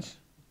virgins?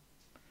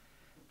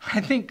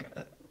 I think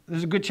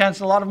there's a good chance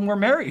a lot of them were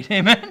married.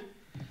 Amen?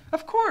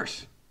 Of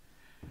course.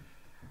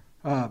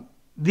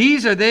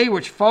 These are they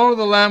which follow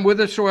the Lamb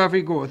whithersoever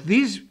he goeth.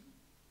 These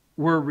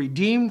were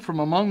redeemed from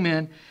among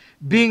men,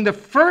 being the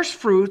first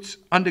fruits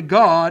unto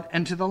God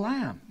and to the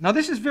Lamb. Now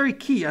this is very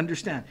key,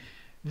 understand.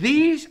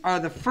 These are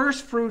the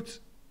first fruits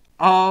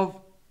of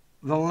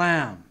the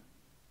Lamb.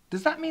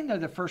 Does that mean they're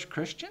the first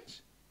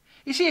Christians?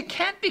 You see, it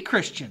can't be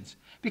Christians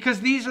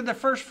because these are the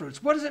first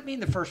fruits. What does it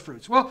mean, the first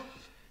fruits? Well,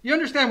 you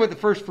understand what the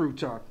first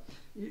fruits are.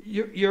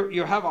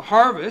 You have a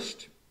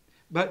harvest,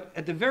 but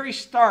at the very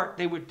start,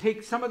 they would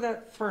take some of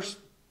that first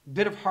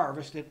bit of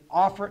harvest and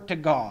offer it to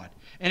God.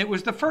 And it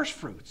was the first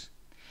fruits.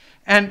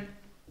 And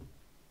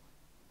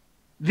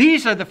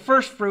these are the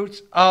first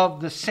fruits of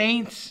the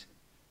saints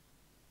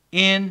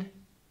in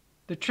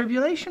the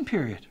tribulation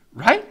period,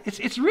 right?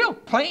 It's real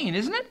plain,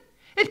 isn't it?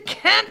 It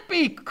can't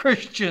be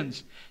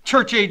Christians,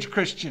 church-age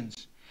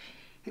Christians.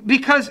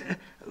 Because,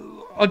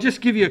 I'll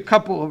just give you a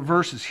couple of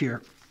verses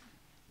here.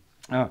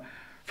 1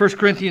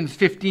 Corinthians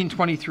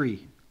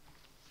 15:23.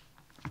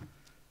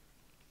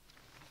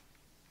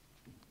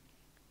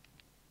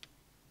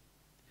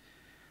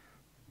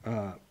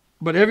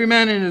 But every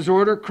man in his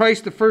order,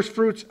 Christ the first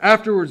fruits,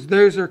 afterwards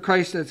theirs are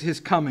Christ at his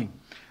coming.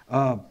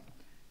 1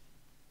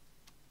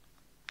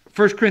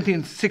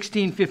 Corinthians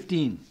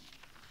 16:15.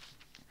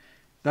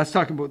 That's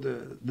talking about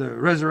the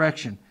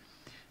resurrection.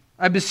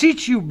 I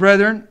beseech you,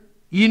 brethren,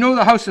 ye know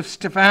the house of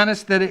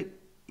Stephanus, that it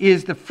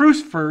is the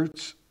first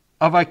fruits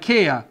of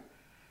Achaia,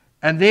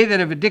 and they that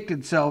have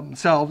addicted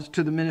themselves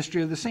to the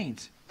ministry of the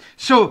saints.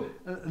 So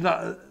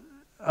the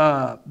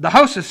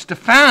house of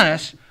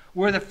Stephanus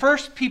were the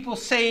first people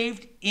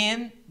saved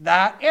in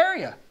that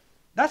area.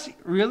 That's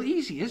real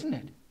easy, isn't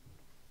it?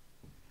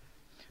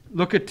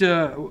 Look at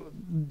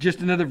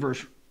just another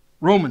verse.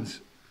 Romans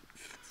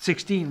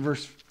 16,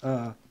 verse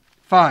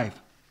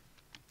 5.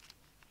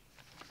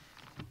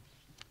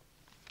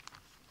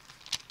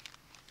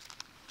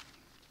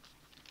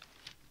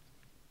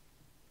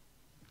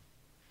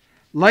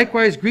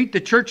 Likewise, greet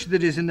the church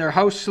that is in their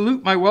house.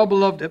 Salute my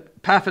well-beloved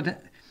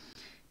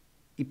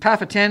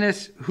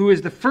Epaphroditus, who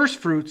is the first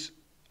fruits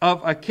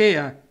of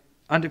Achaia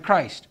unto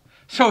Christ.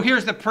 So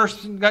here's the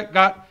person that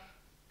got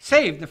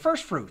saved, the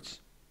first fruits.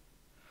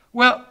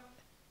 Well,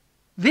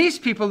 these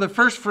people, the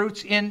first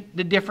fruits in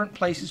the different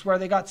places where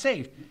they got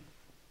saved.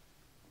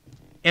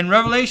 In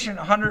Revelation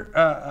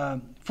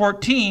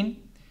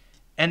 14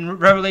 and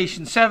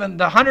Revelation 7,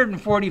 the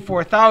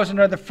 144,000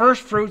 are the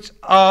first fruits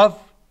of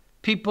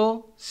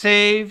people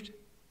saved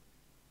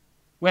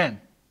when?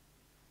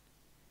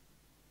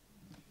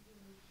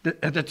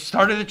 At the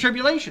start of the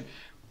tribulation.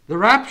 The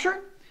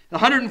rapture, the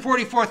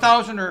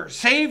 144,000 are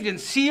saved and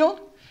sealed,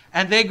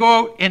 and they go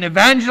out and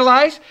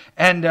evangelize.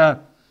 And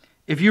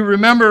if you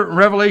remember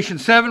Revelation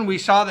 7, we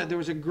saw that there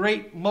was a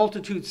great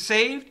multitude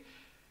saved.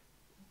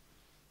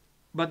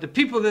 But the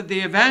people that they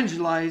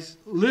evangelize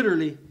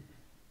literally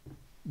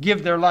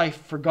give their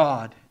life for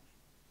God.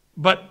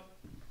 But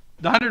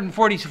the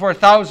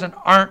 144,000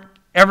 aren't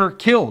ever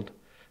killed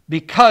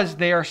because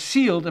they are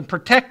sealed and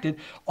protected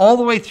all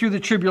the way through the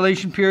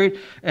tribulation period,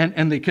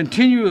 and they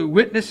continue to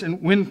witness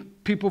and win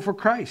people for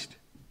Christ.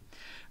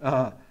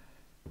 Why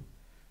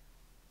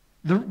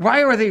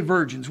are they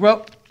virgins?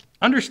 Well,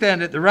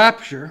 understand that the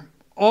rapture,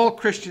 all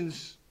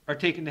Christians are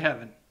taken to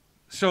heaven.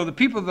 So the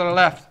people that are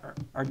left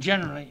are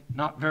generally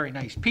not very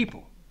nice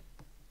people.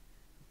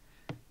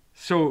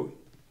 So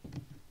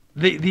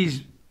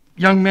these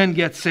young men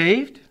get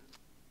saved.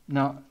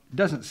 Now, it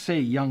doesn't say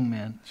young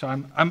men,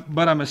 so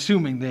but I'm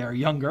assuming they are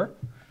younger.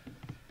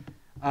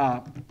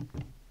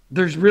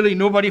 there's really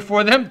nobody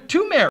for them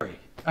to marry.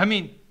 I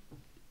mean,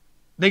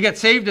 they get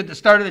saved at the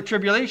start of the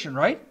tribulation,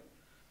 right?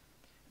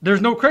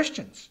 There's no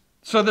Christians.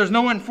 So there's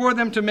no one for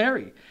them to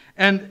marry.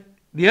 And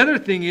the other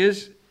thing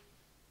is,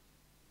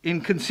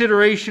 in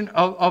consideration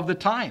of the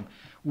time,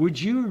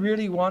 would you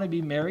really want to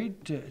be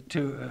married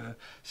to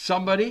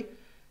somebody?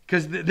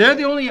 Because they're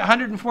the only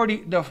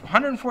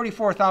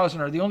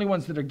 144,000 are the only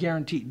ones that are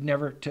guaranteed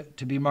never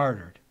to be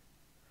martyred.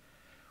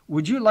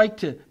 Would you like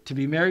to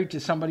be married to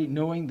somebody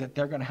knowing that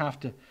they're going to have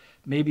to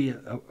maybe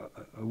a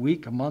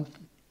week, a month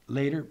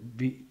later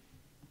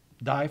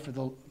die for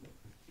the,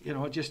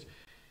 just,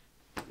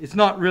 it's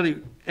not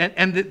really,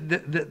 and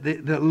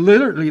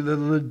literally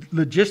the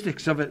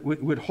logistics of it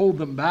would hold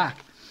them back.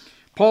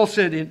 Paul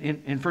said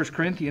in 1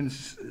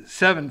 Corinthians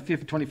 7,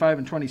 25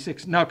 and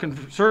 26, now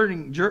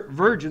concerning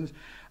virgins,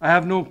 I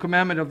have no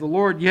commandment of the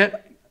Lord,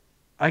 yet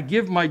I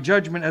give my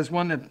judgment as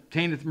one that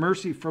obtaineth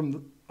mercy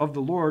of the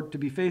Lord to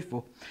be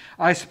faithful.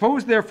 I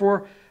suppose,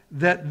 therefore,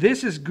 that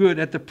this is good.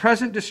 At the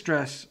present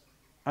distress,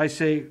 I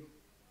say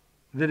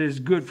that it is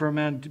good for a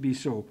man to be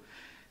so.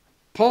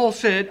 Paul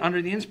said,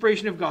 under the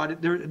inspiration of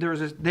God,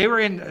 they were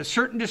in a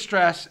certain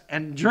distress,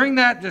 and during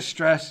that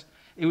distress,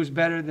 it was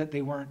better that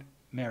they weren't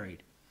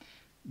married.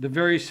 The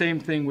very same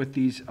thing with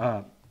these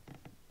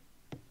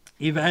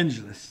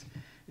evangelists.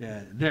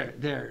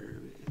 They're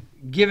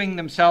giving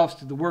themselves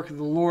to the work of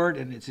the Lord,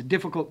 and it's a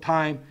difficult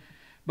time,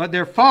 but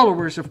they're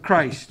followers of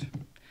Christ.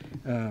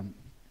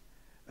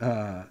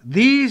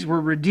 These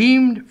were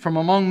redeemed from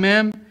among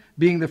men,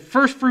 being the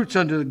first fruits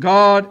unto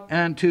God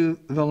and to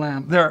the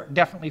Lamb. They're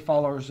definitely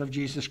followers of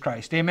Jesus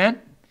Christ.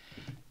 Amen?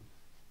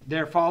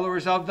 They're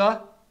followers of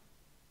the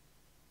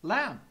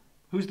Lamb.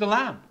 Who's the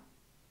Lamb?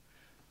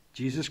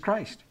 Jesus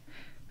Christ.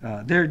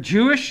 They're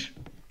Jewish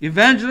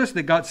evangelists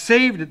that got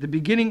saved at the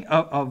beginning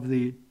of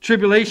the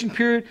tribulation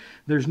period.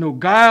 There's no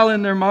guile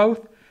in their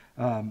mouth.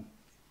 And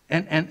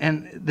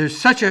there's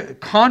such a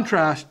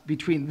contrast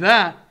between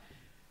that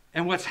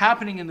and what's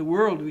happening in the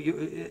world.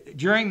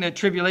 During the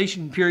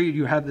tribulation period,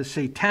 you have the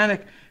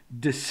satanic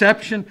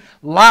deception,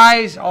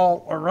 lies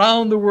all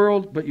around the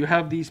world, but you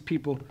have these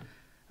people.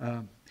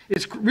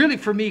 It's really,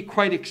 for me,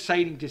 quite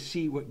exciting to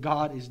see what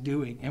God is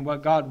doing and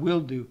what God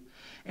will do.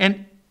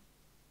 And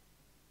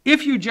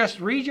if you just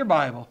read your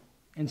Bible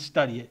and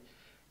study it,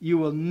 you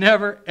will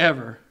never,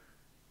 ever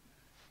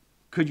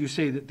could you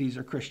say that these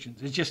are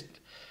Christians.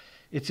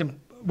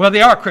 Well,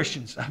 they are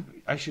Christians.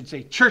 I should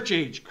say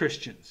church-age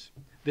Christians.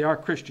 They are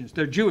Christians.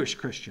 They're Jewish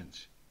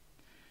Christians.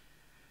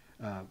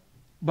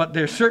 But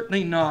they're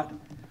certainly not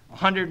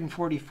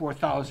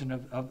 144,000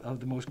 of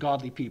the most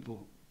godly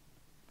people.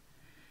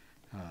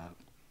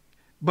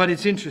 But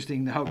it's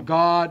interesting how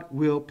God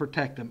will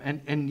protect them.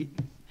 And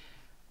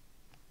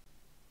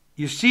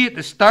you see at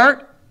the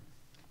start,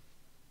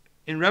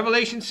 in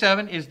Revelation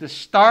 7, is the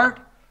start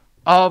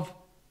of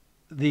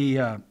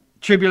the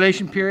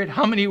tribulation period.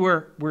 How many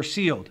were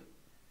sealed?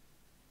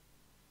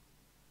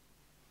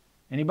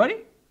 Anybody?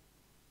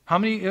 How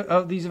many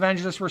of these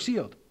evangelists were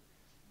sealed?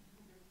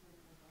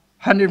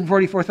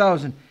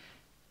 144,000.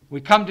 We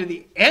come to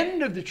the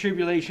end of the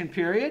tribulation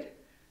period,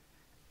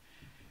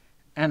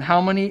 and how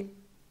many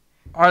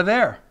are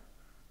there?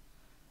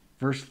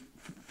 Verse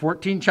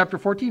 14, chapter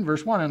 14,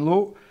 verse 1. And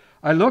lo,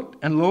 I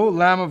looked, and lo, a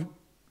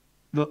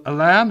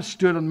lamb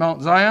stood on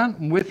Mount Zion,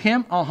 and with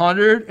him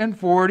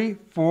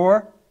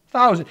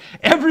 144,000.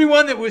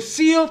 Everyone that was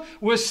sealed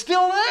was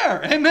still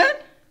there. Amen?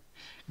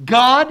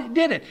 God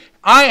did it.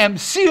 I am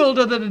sealed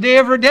unto the day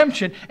of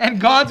redemption, and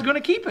God's going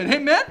to keep it.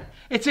 Amen?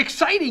 It's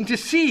exciting to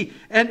see,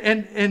 and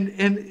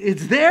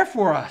it's there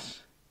for us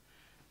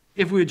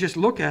if we just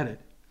look at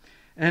it.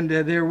 And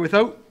they're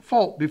without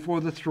fault before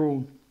the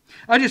throne.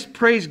 I just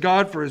praise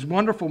God for his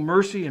wonderful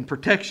mercy and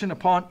protection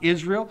upon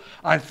Israel.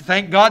 I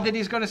thank God that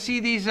he's going to see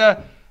these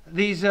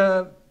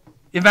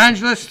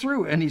evangelists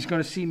through, and he's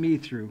going to see me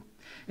through.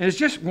 And it's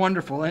just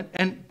wonderful.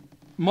 And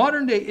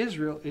modern day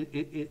Israel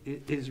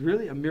is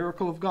really a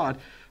miracle of God.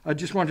 I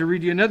just want to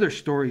read you another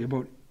story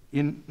about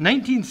in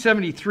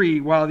 1973,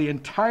 while the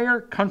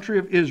entire country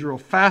of Israel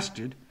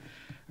fasted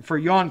for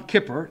Yom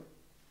Kippur.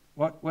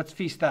 What's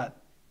feast that?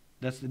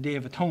 That's the Day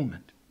of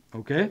Atonement.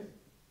 Okay?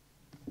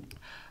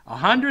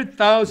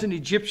 100,000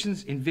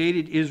 Egyptians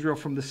invaded Israel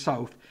from the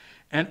south,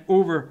 and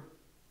over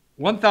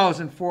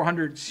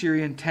 1,400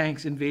 Syrian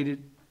tanks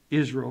invaded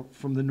Israel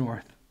from the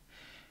north.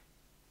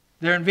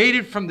 They're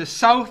invaded from the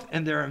south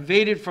and they're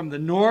invaded from the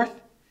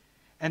north,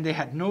 and they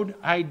had no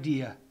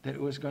idea that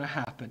it was going to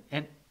happen.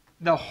 And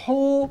the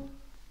whole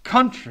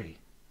country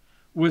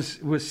was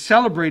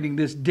celebrating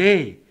this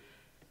day.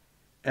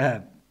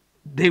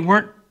 They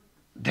weren't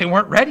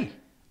ready.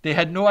 They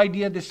had no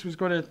idea this was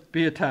going to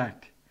be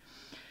attacked.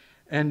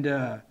 And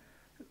let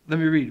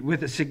me read.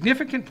 With a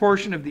significant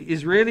portion of the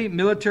Israeli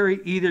military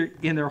either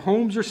in their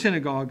homes or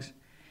synagogues,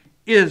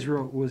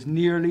 Israel was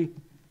nearly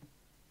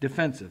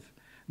defensive.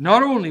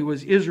 Not only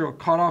was Israel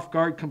caught off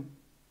guard,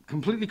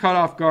 completely caught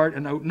off guard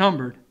and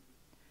outnumbered,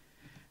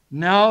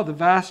 now the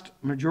vast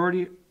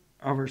majority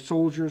of our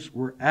soldiers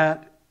were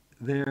at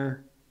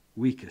their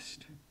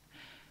weakest.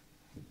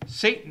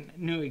 Satan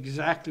knew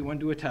exactly when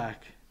to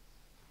attack.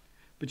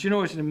 But you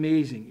know, it's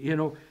amazing. You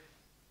know,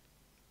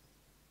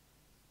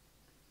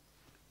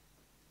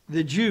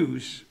 the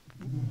Jews,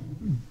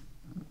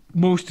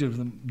 most of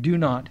them, do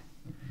not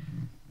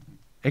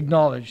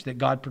acknowledge that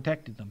God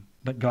protected them.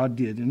 But God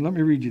did. And let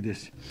me read you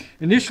this.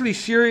 Initially,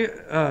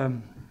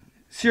 Syria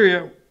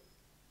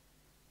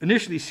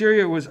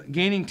was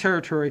gaining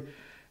territory,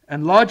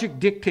 and logic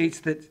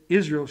dictates that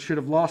Israel should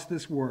have lost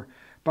this war.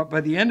 But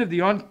by the end of the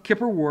Yom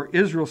Kippur War,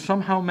 Israel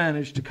somehow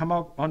managed to come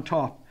out on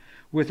top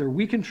with her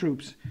weakened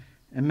troops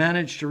and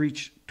managed to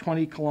reach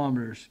 20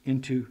 kilometers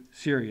into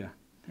Syria.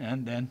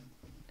 And then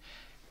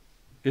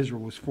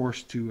Israel was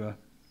forced to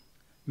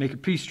make a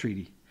peace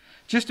treaty.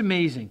 Just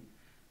amazing.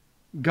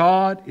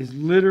 God is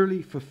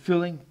literally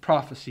fulfilling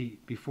prophecy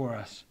before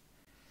us.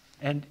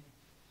 And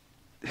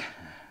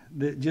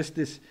just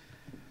this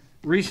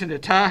recent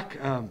attack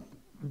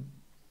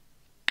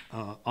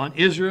on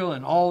Israel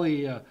and all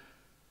the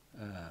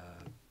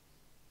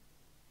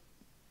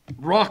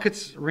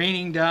rockets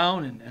raining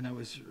down, and I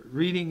was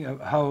reading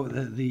how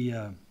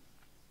the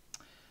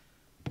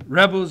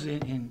rebels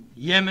in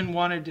Yemen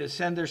wanted to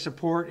send their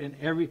support,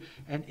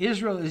 and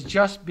Israel is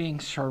just being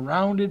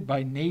surrounded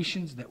by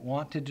nations that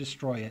want to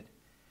destroy it.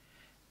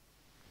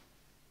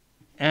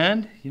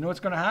 And you know what's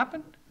going to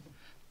happen?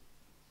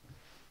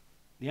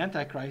 The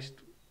Antichrist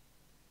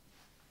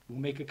will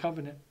make a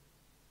covenant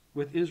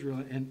with Israel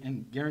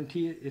and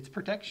guarantee its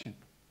protection.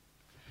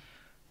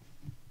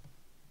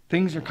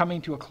 Things are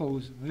coming to a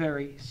close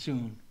very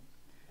soon.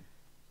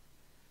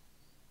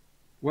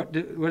 What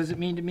does it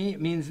mean to me?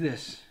 It means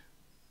this.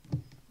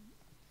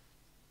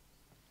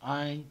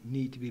 I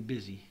need to be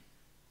busy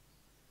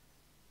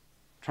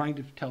trying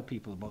to tell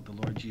people about the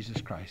Lord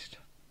Jesus Christ.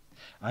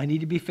 I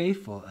need to be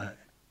faithful.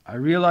 I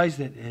realize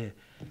that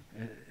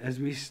as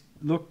we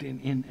looked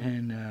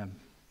in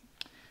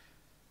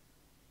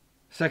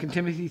 2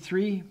 Timothy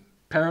 3,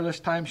 perilous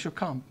times shall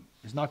come.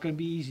 It's not going to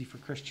be easy for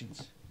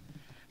Christians.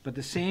 But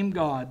the same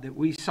God that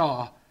we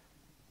saw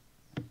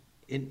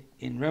in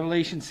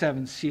Revelation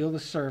 7 seal the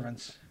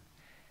servants,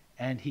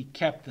 and he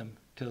kept them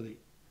till the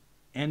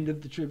end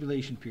of the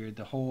tribulation period,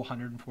 the whole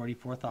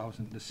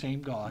 144,000, the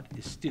same God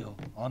is still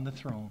on the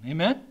throne.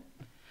 Amen?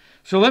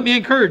 So let me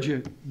encourage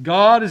you.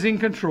 God is in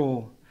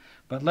control,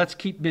 but let's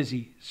keep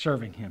busy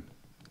serving him.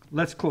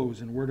 Let's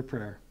close in a word of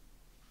prayer.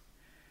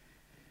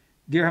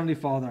 Dear Heavenly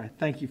Father, I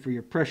thank you for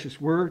your precious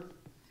word.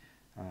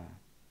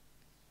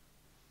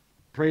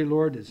 Pray,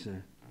 Lord, as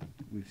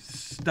we've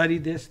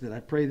studied this, that I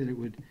pray that it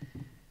would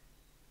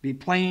be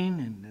plain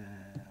and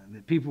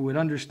that people would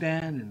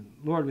understand. And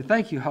Lord, we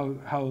thank you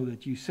how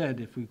that you said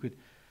if we could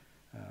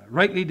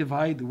rightly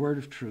divide the word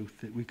of truth,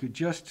 that we could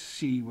just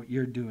see what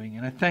you're doing.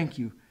 And I thank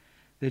you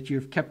that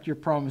you've kept your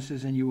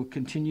promises and you will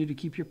continue to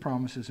keep your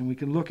promises. And we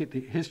can look at the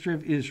history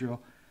of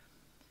Israel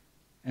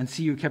and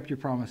see you kept your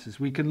promises.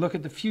 We can look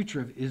at the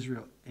future of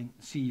Israel and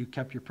see you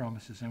kept your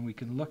promises. And we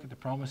can look at the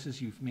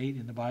promises you've made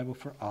in the Bible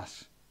for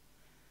us.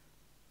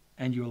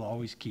 And you will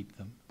always keep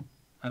them.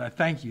 And I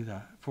thank you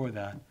for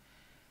that.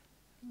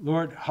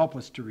 Lord, help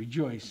us to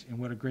rejoice in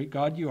what a great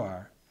God you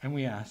are. And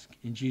we ask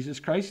in Jesus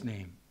Christ's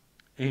name,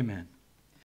 amen.